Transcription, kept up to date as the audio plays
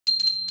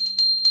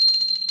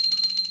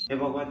हे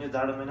भगवान यो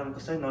जाडो महिनामा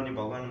कसरी नहुने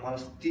भगवान मलाई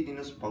शक्ति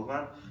दिनुस्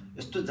भगवान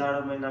यस्तो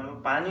जाडो महिनामा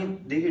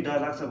पानीदेखि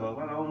डर लाग्छ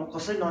भगवान अब म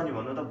कसरी नहुने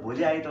भन्नु त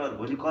भोलि आइतबार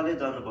भोलि कलेज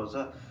जानुपर्छ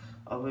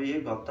अब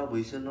 1 हप्ता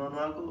भइसक्यो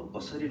ननुहाएको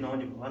कसरी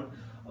नहुने भगवान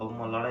अब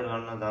म लडाइँ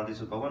लड्न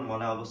जाँदैछु भगवान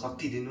मलाई अब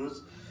शक्ति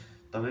दिनुस्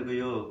तपाईको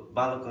यो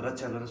बालकको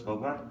रक्षा गर्नुस्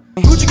भगवान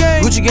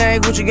Gucci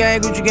gang, Gucci gang,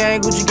 Gucci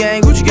gang, Gucci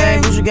gang, Gucci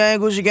gang, Gucci gang,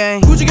 Gucci gang, Gucci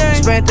gang, Gucci gang.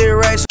 Spent 3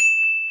 racks.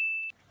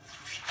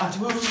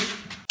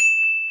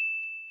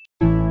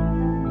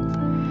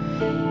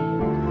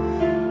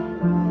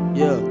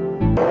 Yeah.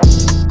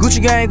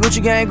 Gucci gang,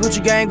 Gucci gang,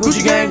 Gucci gang,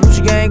 Gucci gang,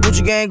 Gucci gang,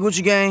 Gucci gang,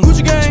 Gucci gang,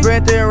 Gucci gang.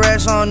 Spent 3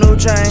 racks on new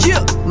chain.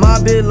 My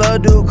bitch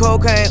love do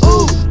cocaine.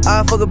 Ooh,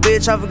 I fuck a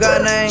bitch, I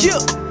forgot name.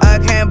 I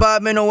can't buy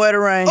me no wetter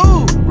rain.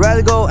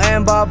 Rather go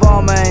and buy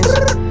ball mains.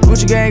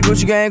 Gucci gang,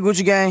 Gucci gang,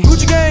 Gucci gang,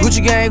 Gucci gang,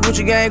 Gucci gang,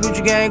 Gucci gang,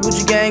 Gucci gang,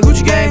 Gucci gang,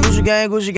 Gucci gang, Gucci gang, Gucci gang.